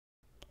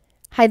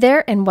Hi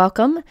there and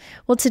welcome.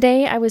 Well,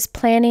 today I was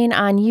planning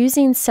on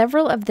using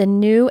several of the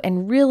new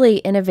and really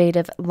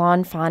innovative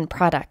Lawn Fawn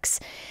products.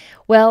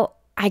 Well,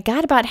 I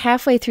got about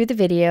halfway through the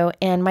video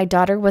and my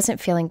daughter wasn't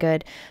feeling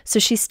good, so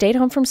she stayed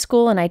home from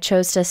school and I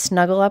chose to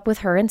snuggle up with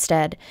her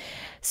instead.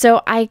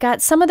 So I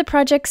got some of the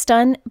projects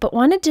done, but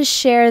wanted to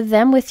share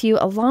them with you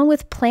along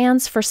with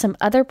plans for some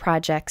other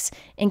projects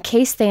in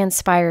case they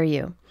inspire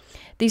you.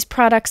 These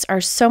products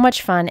are so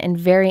much fun and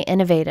very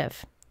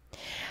innovative.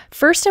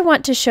 First, I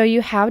want to show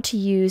you how to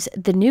use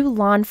the new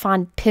Lawn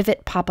Fawn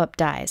Pivot pop-up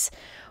dies.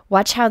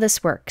 Watch how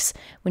this works.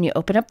 When you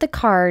open up the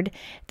card,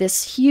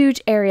 this huge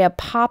area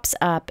pops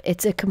up.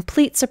 It's a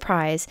complete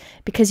surprise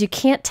because you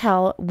can't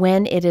tell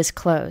when it is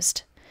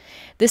closed.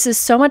 This is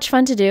so much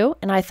fun to do,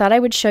 and I thought I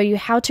would show you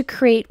how to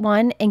create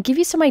one and give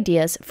you some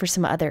ideas for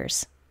some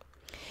others.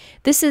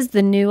 This is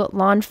the new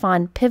Lawn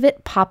Fawn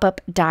Pivot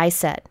pop-up die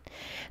set.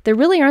 There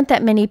really aren't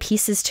that many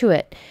pieces to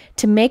it.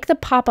 To make the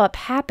pop-up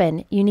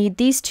happen, you need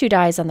these two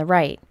dies on the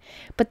right,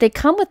 but they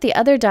come with the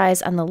other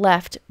dies on the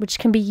left, which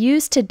can be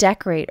used to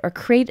decorate or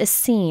create a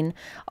scene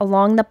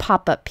along the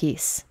pop-up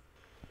piece.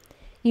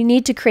 You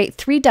need to create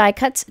 3 die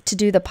cuts to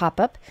do the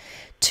pop-up,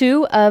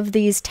 2 of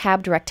these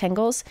tabbed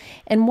rectangles,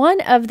 and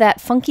 1 of that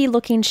funky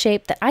looking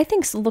shape that I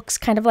think looks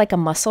kind of like a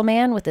muscle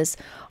man with his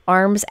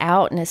arms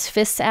out and his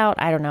fists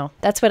out. I don't know.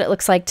 That's what it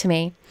looks like to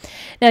me.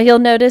 Now you'll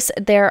notice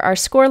there are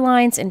score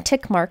lines and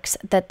tick marks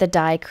that the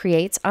die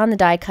creates on the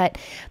die cut.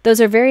 Those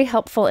are very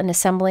helpful in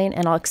assembling,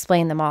 and I'll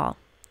explain them all.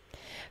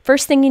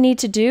 First thing you need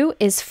to do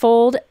is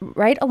fold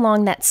right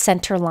along that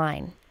center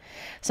line.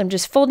 So I'm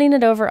just folding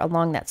it over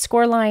along that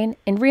score line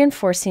and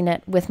reinforcing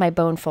it with my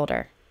bone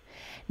folder.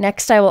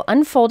 Next, I will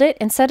unfold it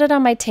and set it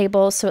on my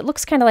table so it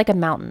looks kind of like a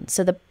mountain.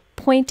 So the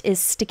point is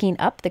sticking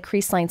up, the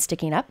crease line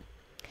sticking up.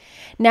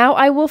 Now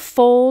I will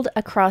fold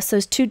across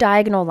those 2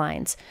 diagonal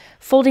lines,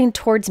 folding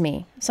towards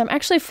me. So I'm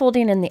actually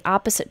folding in the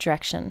opposite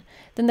direction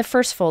than the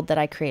first fold that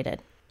I created.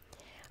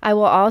 I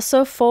will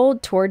also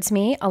fold towards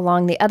me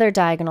along the other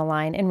diagonal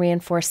line and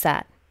reinforce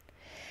that.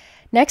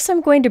 Next,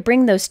 I'm going to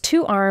bring those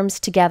 2 arms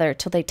together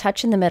till they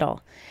touch in the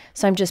middle.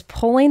 So I'm just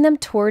pulling them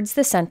towards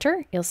the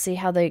center. You'll see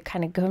how they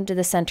kind of come to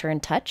the center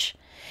and touch.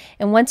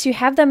 And once you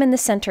have them in the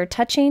center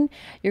touching,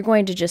 you're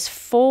going to just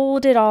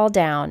fold it all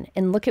down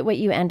and look at what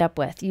you end up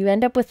with. You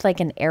end up with like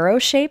an arrow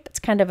shape. It's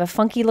kind of a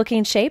funky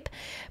looking shape,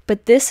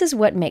 but this is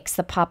what makes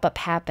the pop-up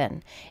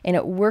happen. And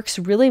it works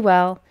really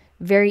well,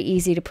 very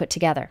easy to put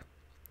together.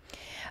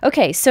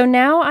 Okay, so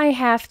now I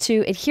have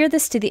to adhere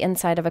this to the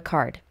inside of a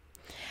card.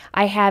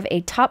 I have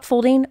a top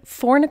folding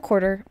 4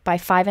 1/4 by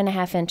 5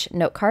 1/2 inch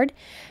note card.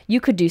 You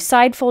could do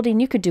side folding,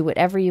 you could do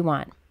whatever you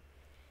want.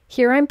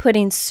 Here I'm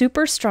putting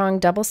super strong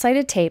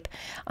double-sided tape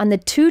on the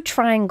 2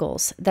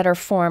 triangles that are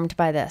formed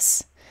by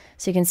this.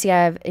 So you can see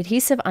I have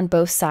adhesive on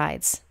both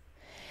sides.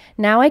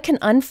 Now I can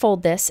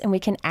unfold this and we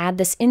can add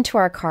this into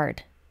our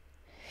card.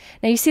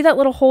 Now you see that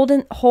little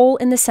hole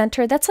in the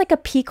center? That's like a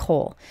peek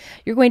hole.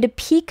 You're going to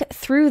peek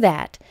through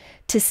that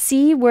to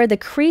see where the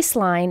crease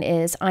line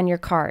is on your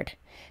card,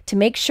 to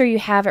make sure you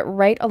have it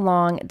right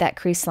along that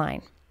crease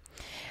line.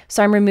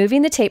 So I'm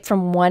removing the tape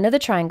from one of the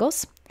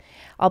triangles.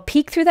 I'll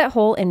peek through that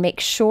hole and make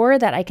sure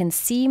that I can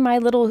see my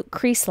little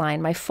crease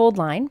line, my fold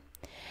line,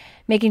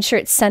 making sure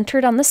it's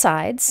centered on the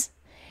sides,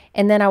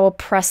 and then I will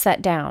press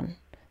that down.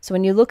 So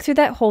when you look through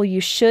that hole,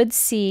 you should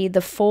see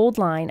the fold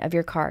line of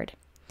your card.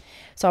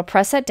 So I'll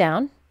press that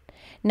down.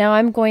 Now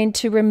I'm going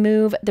to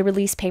remove the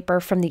release paper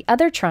from the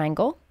other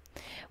triangle.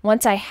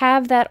 Once I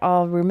have that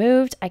all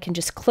removed, I can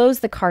just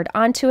close the card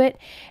onto it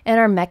and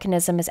our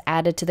mechanism is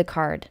added to the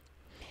card.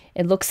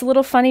 It looks a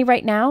little funny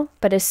right now,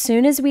 but as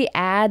soon as we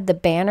add the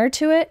banner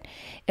to it,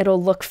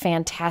 it'll look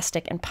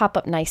fantastic and pop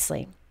up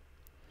nicely.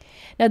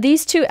 Now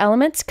these 2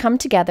 elements come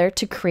together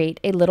to create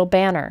a little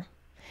banner.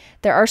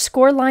 There are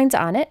score lines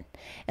on it,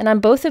 and on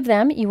both of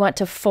them you want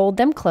to fold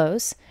them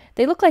close.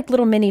 They look like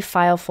little mini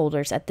file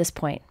folders at this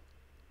point.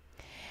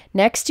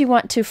 Next, you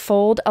want to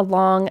fold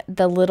along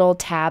the little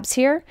tabs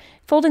here,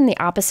 fold in the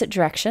opposite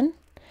direction,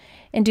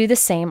 and do the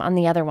same on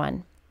the other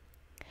one.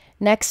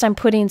 Next, I'm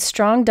putting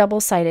strong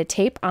double-sided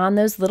tape on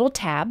those little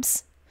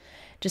tabs,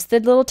 just the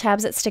little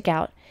tabs that stick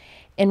out,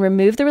 and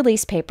remove the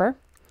release paper,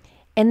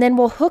 and then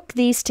we'll hook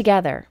these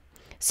together.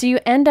 So you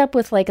end up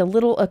with like a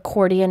little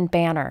accordion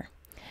banner.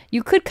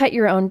 You could cut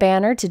your own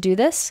banner to do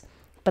this,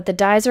 but the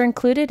dies are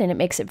included and it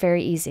makes it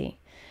very easy.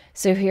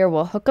 So here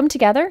we'll hook them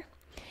together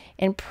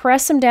and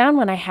press them down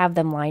when I have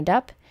them lined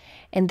up.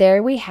 And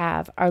there we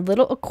have our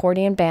little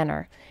accordion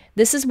banner.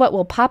 This is what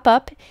will pop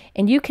up,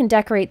 and you can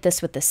decorate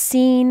this with a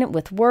scene,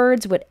 with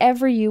words,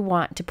 whatever you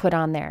want to put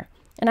on there.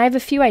 And I have a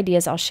few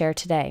ideas I'll share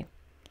today.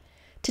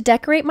 To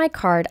decorate my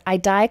card, I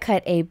die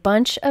cut a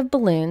bunch of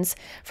balloons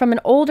from an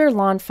older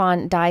Lawn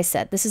Fawn die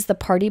set. This is the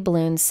Party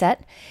Balloons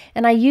set,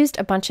 and I used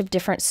a bunch of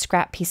different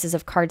scrap pieces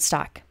of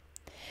cardstock.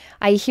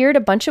 I adhered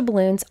a bunch of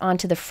balloons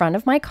onto the front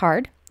of my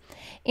card,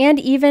 and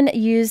even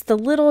used the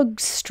little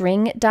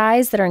string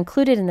dies that are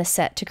included in the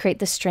set to create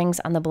the strings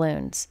on the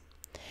balloons.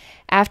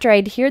 After I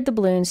adhered the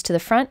balloons to the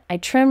front, I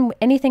trimmed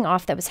anything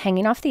off that was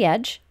hanging off the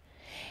edge,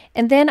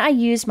 And then I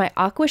used my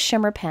Aqua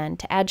Shimmer pen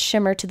to add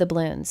shimmer to the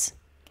balloons.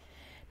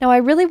 Now I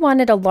really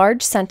wanted a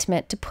large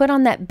sentiment to put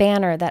on that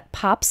banner that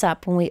pops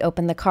up when we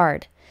open the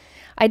card.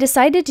 I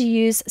decided to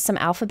use some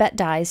alphabet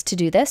dies to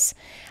do this.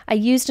 I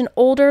used an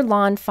older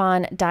Lawn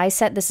Fawn die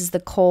set. This is the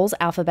Kohl's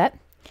alphabet.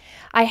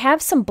 I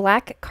have some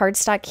black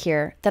cardstock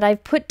here that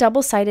I've put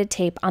double-sided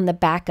tape on the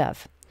back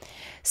of.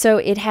 So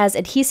it has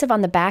adhesive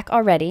on the back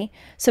already.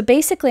 So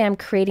basically I'm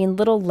creating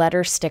little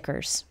letter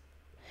stickers.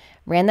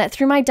 Ran that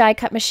through my die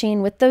cut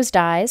machine with those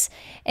dies,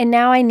 and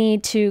now I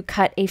need to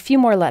cut a few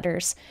more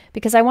letters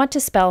because I want to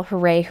spell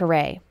hooray,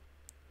 hooray.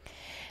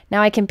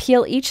 Now I can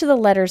peel each of the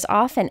letters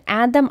off and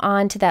add them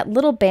on to that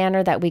little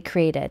banner that we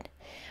created.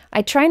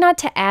 I try not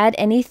to add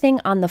anything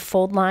on the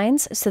fold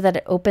lines so that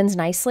it opens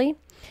nicely,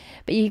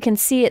 but you can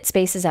see it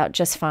spaces out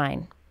just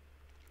fine.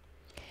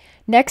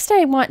 Next,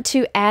 I want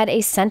to add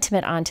a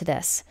sentiment onto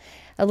this,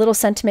 a little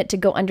sentiment to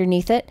go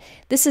underneath it.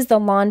 This is the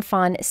Lawn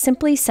Fawn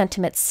Simply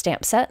Sentiments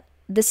stamp set.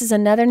 This is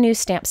another new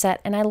stamp set,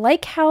 and I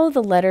like how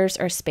the letters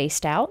are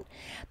spaced out.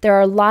 There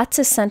are lots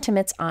of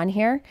sentiments on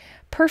here,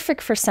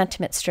 perfect for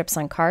sentiment strips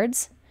on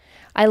cards.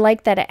 I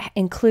like that it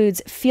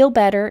includes feel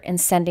better and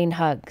sending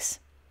hugs.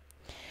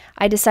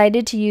 I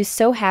decided to use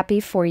So Happy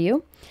For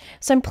You,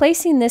 so I'm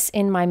placing this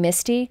in my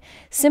MISTI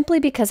simply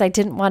because I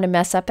didn't want to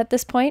mess up at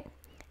this point,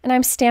 and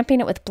I'm stamping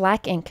it with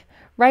black ink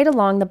right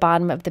along the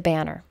bottom of the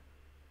banner.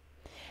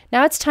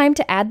 Now it's time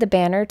to add the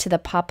banner to the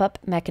pop-up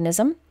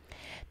mechanism.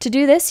 To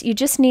do this, you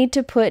just need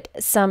to put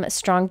some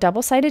strong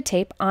double-sided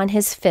tape on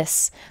his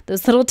fists,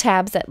 those little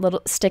tabs that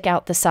stick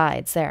out the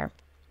sides there.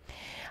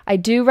 I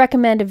do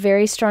recommend a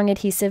very strong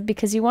adhesive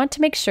because you want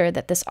to make sure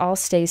that this all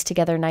stays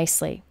together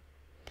nicely.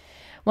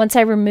 Once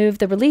I remove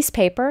the release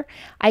paper,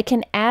 I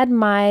can add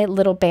my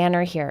little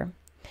banner here.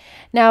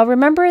 Now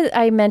remember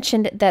I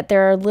mentioned that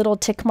there are little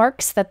tick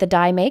marks that the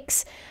die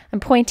makes. I'm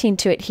pointing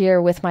to it here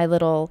with my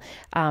little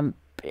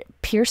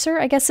piercer,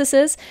 I guess this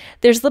is.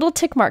 There's little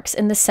tick marks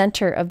in the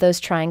center of those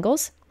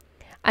triangles.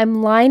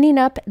 I'm lining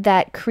up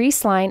that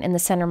crease line in the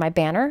center of my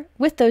banner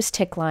with those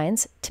tick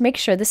lines to make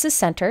sure this is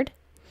centered.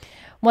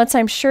 Once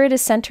I'm sure it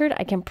is centered,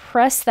 I can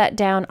press that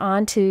down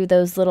onto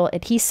those little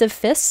adhesive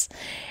fists,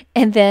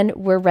 and then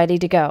we're ready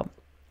to go.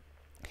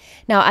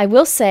 Now, I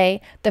will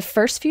say the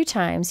first few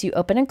times you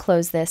open and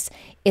close this,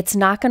 it's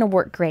not going to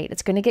work great.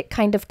 It's going to get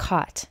kind of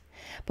caught.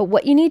 But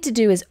what you need to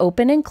do is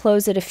open and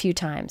close it a few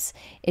times.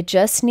 It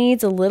just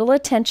needs a little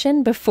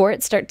attention before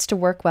it starts to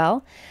work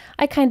well.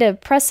 I kind of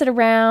press it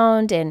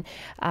around and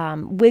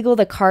wiggle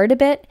the card a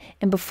bit,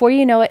 and before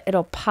you know it,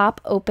 it'll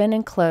pop open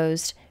and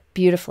closed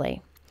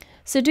beautifully.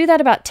 So do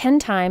that about 10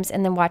 times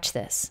and then watch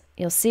this.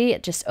 You'll see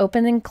it just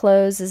opens and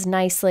closes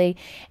nicely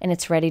and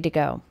it's ready to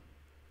go.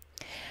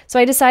 So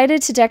I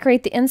decided to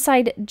decorate the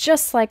inside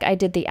just like I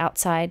did the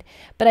outside,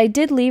 but I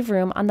did leave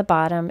room on the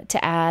bottom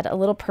to add a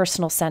little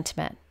personal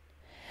sentiment.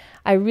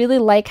 I really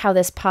like how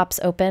this pops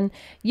open.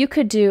 You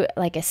could do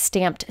like a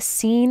stamped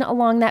scene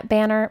along that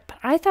banner, but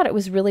I thought it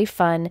was really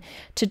fun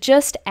to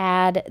just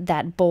add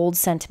that bold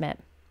sentiment.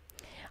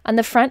 On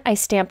the front, I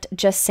stamped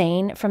Just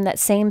Saying from that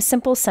same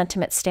simple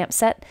sentiment stamp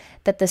set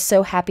that the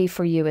So Happy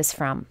For You is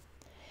from.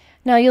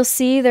 Now you'll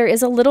see there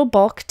is a little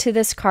bulk to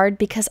this card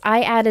because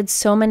I added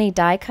so many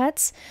die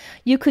cuts.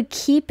 You could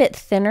keep it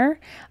thinner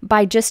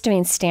by just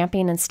doing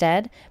stamping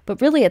instead, but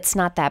really it's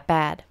not that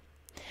bad.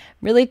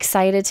 Really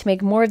excited to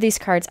make more of these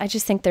cards. I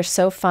just think they're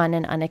so fun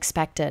and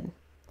unexpected.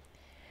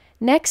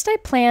 Next, I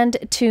planned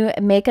to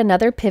make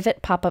another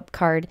pivot pop-up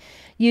card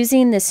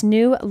using this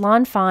new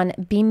Lawn Fawn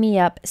Beam Me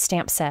Up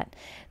stamp set.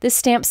 This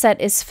stamp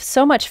set is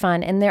so much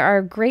fun, and there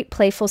are great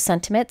playful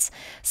sentiments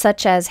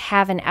such as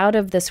have an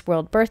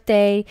out-of-this-world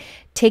birthday,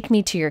 take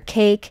me to your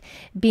cake,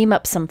 beam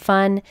up some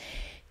fun.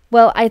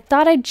 Well, I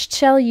thought I'd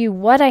tell you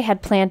what I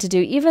had planned to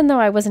do, even though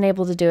I wasn't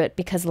able to do it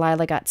because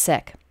Lila got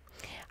sick.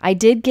 I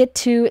did get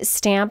to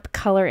stamp,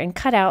 color, and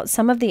cut out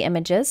some of the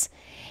images,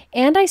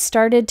 and I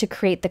started to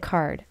create the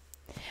card.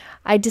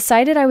 I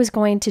decided I was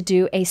going to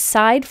do a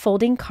side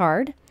folding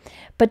card,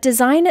 but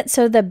design it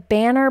so the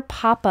banner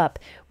pop-up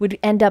would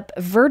end up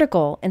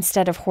vertical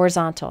instead of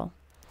horizontal.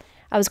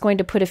 I was going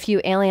to put a few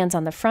aliens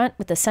on the front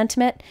with the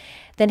sentiment,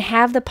 then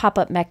have the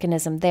pop-up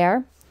mechanism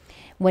there.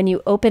 When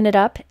you open it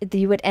up,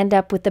 you would end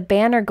up with the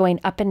banner going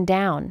up and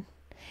down.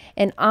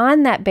 And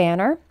on that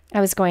banner, I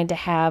was going to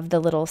have the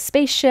little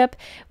spaceship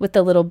with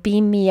the little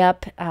beam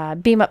up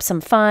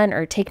some fun,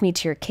 or take me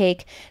to your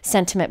cake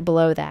sentiment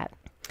below that.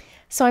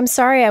 So I'm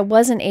sorry I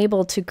wasn't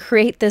able to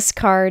create this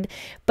card,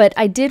 but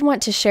I did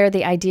want to share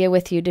the idea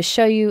with you to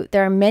show you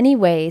there are many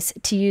ways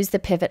to use the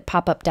pivot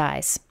pop-up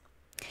dies.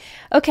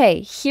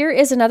 Okay, here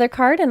is another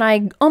card, and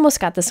I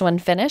almost got this one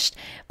finished,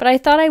 but I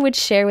thought I would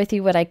share with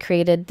you what I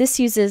created. This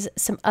uses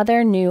some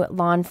other new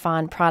Lawn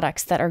Fawn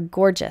products that are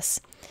gorgeous.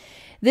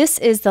 This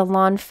is the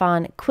Lawn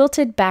Fawn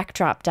Quilted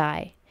Backdrop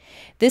die.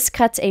 This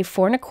cuts a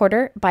 4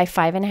 1/4 by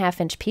 5 1/2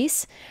 inch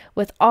piece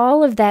with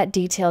all of that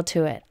detail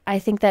to it. I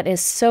think that is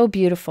so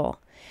beautiful.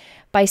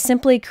 By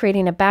simply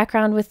creating a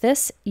background with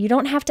this, you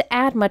don't have to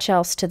add much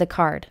else to the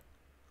card.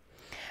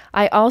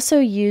 I also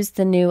used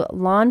the new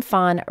Lawn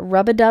Fawn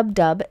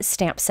Rub-a-Dub-Dub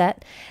stamp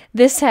set.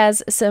 This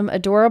has some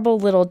adorable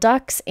little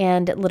ducks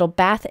and little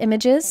bath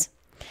images.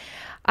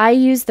 I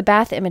use the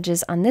bath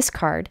images on this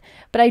card,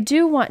 but I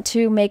do want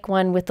to make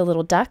one with the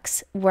little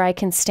ducks where I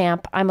can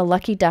stamp, "I'm a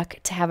lucky duck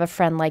to have a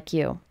friend like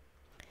you."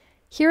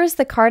 Here is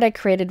the card I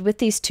created with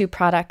these two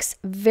products.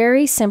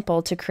 Very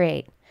simple to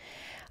create.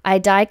 I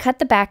die cut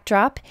the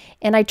backdrop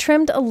and I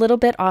trimmed a little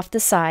bit off the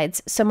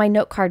sides so my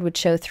note card would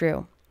show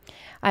through.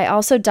 I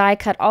also die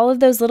cut all of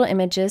those little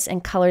images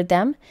and colored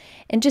them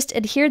and just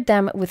adhered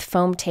them with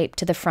foam tape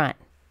to the front.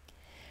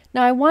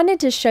 Now I wanted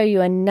to show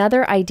you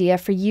another idea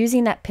for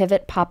using that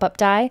pivot pop-up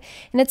die,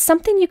 and it's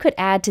something you could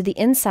add to the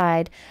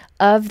inside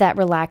of that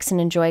Relax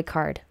and Enjoy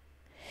card.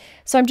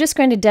 So I'm just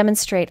going to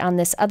demonstrate on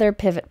this other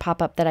pivot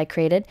pop-up that I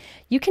created.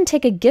 You can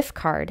take a gift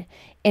card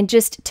and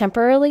just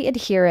temporarily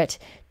adhere it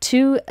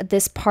to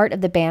this part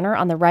of the banner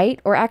on the right,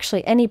 or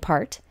actually any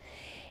part,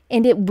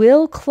 and it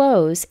will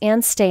close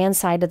and stay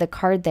inside of the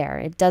card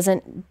there.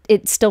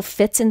 It still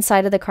fits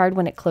inside of the card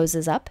when it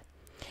closes up.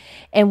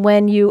 And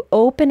when you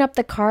open up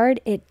the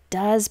card, it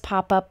does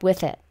pop up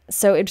with it.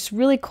 So it's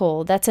really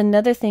cool. That's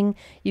another thing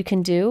you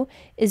can do,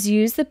 is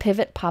use the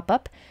pivot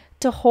pop-up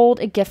to hold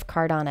a gift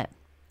card on it.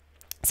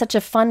 Such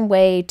a fun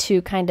way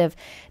to kind of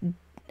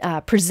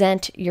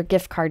present your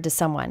gift card to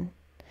someone.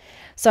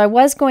 So I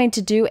was going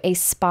to do a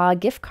spa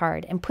gift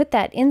card and put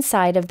that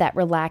inside of that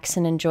Relax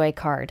and Enjoy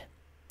card.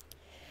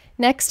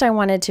 Next, I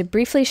wanted to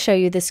briefly show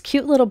you this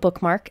cute little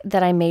bookmark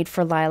that I made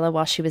for Lila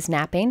while she was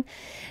napping.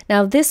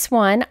 Now this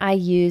one, I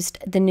used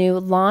the new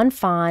Lawn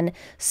Fawn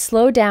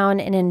Slow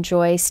Down and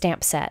Enjoy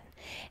stamp set.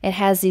 It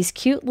has these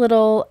cute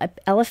little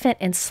elephant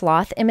and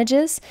sloth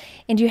images,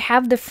 and you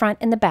have the front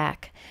and the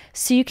back.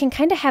 So you can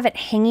kind of have it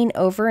hanging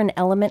over an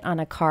element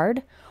on a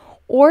card,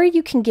 or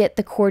you can get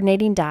the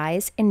coordinating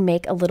dies and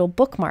make a little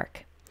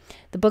bookmark.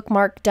 The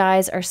bookmark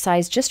dies are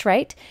sized just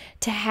right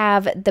to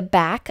have the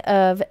back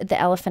of the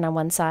elephant on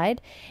one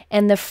side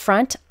and the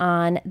front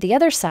on the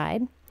other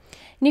side.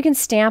 And you can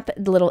stamp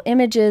the little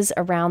images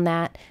around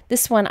that.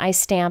 This one I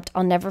stamped,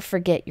 "I'll never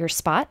forget your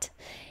spot,"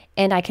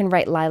 and I can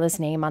write Lila's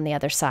name on the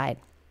other side.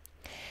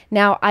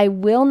 Now I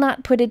will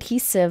not put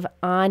adhesive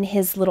on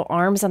his little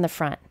arms on the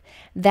front.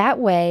 That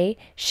way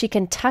she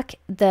can tuck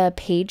the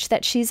page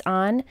that she's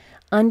on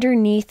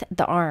underneath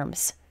the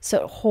arms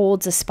so it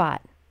holds a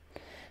spot.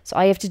 So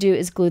all you have to do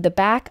is glue the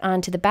back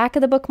onto the back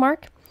of the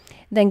bookmark,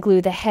 then glue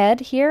the head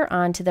here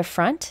onto the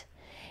front,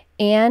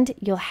 and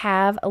you'll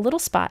have a little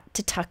spot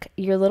to tuck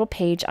your little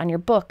page on your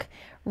book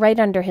right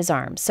under his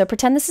arms. So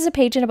pretend this is a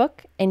page in a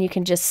book, and you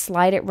can just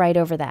slide it right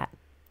over that.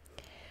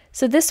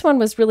 So this one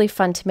was really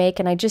fun to make,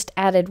 and I just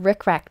added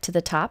rickrack to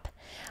the top.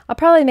 I'll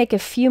probably make a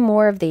few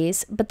more of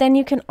these, but then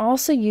you can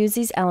also use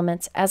these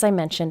elements, as I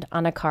mentioned,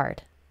 on a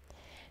card.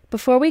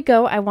 Before we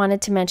go, I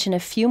wanted to mention a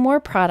few more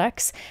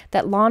products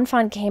that Lawn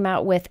Fawn came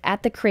out with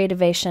at the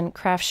Creativation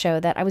Craft Show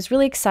that I was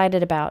really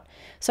excited about,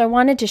 so I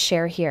wanted to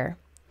share here.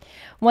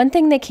 One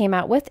thing they came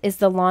out with is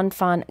the Lawn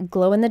Fawn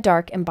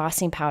glow-in-the-dark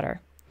embossing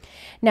powder.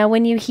 Now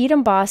when you heat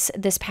emboss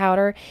this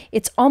powder,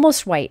 it's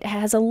almost white. It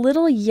has a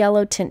little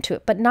yellow tint to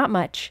it, but not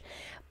much.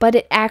 But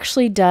it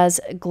actually does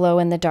glow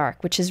in the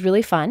dark, which is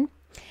really fun.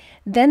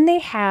 Then they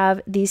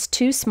have these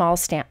two small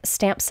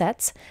stamp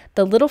sets,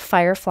 the little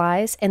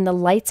Fireflies and the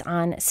Lights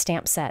On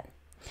stamp set.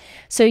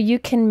 So you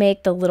can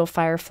make the little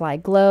firefly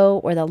glow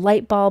or the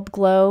light bulb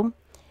glow.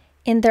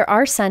 And there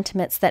are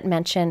sentiments that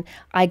mention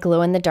 "I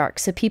glow in the dark,"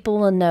 so people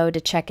will know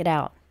to check it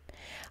out.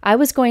 I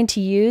was going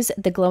to use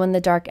the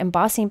glow-in-the-dark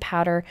embossing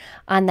powder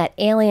on that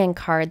alien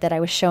card that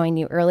I was showing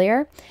you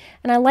earlier,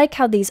 and I like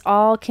how these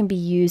all can be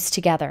used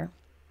together.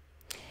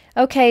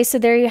 Okay, so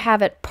there you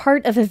have it,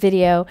 part of a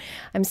video.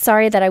 I'm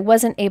sorry that I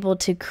wasn't able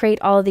to create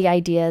all of the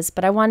ideas,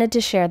 but I wanted to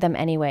share them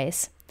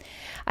anyways.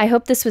 I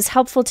hope this was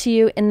helpful to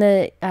you. In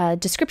the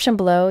description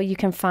below, you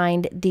can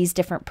find these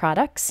different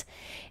products.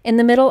 In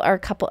the middle are a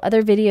couple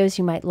other videos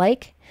you might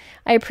like.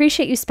 I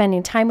appreciate you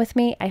spending time with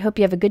me. I hope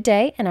you have a good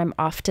day, and I'm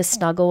off to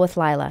snuggle with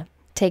Lila.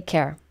 Take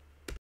care.